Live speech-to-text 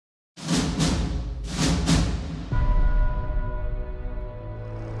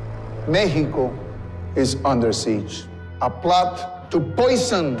Mexico is under siege. A plot to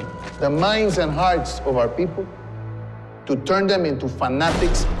poison the minds and hearts of our people, to turn them into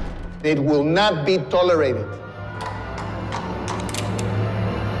fanatics. It will not be tolerated.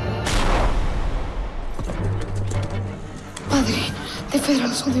 Padre, the federal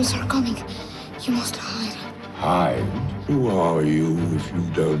soldiers are coming. You must hide. Hide? Who are you if you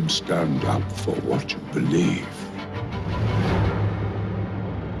don't stand up for what you believe?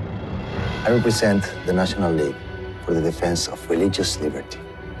 I represent the National League for the Defense of Religious Liberty.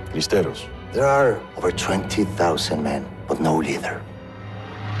 Cristeros. There are over 20,000 men, but no leader.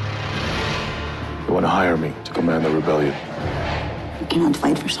 You want to hire me to command the rebellion? You cannot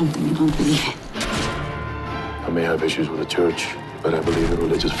fight for something you don't believe in. I may have issues with the church, but I believe in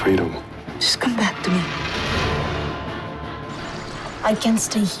religious freedom. Just come back to me. I can't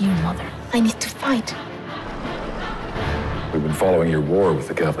stay here, Mother. I need to fight. We've been following your war with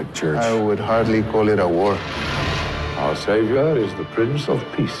the Catholic Church. I would hardly call it a war. Our Savior is the Prince of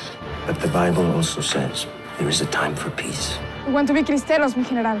Peace. But the Bible also says there is a time for peace. We want to be cristeros, mi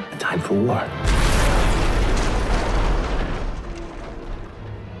general. A time for war.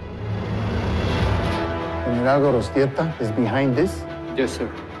 General Gorostieta is behind this? Yes, sir.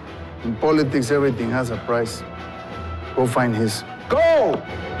 In politics, everything has a price. Go find his. Go!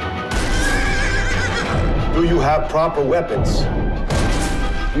 Do you have proper weapons?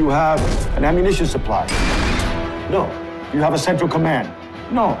 Do you have an ammunition supply? No. Do you have a central command?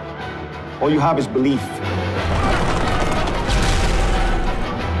 No. All you have is belief.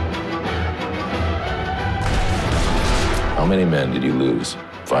 How many men did you lose?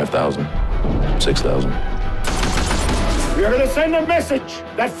 5,000? 6,000? We are going to send a message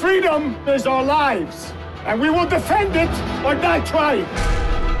that freedom is our lives, and we will defend it or die trying.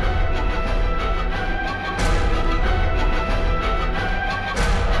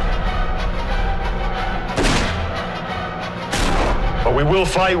 But we will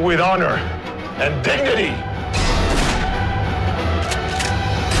fight with honor and dignity.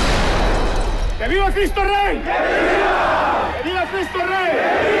 ¡Que viva Cristo Rey! ¡Que viva! ¡Que viva Cristo Rey!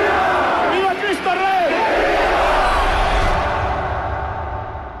 ¡Que viva!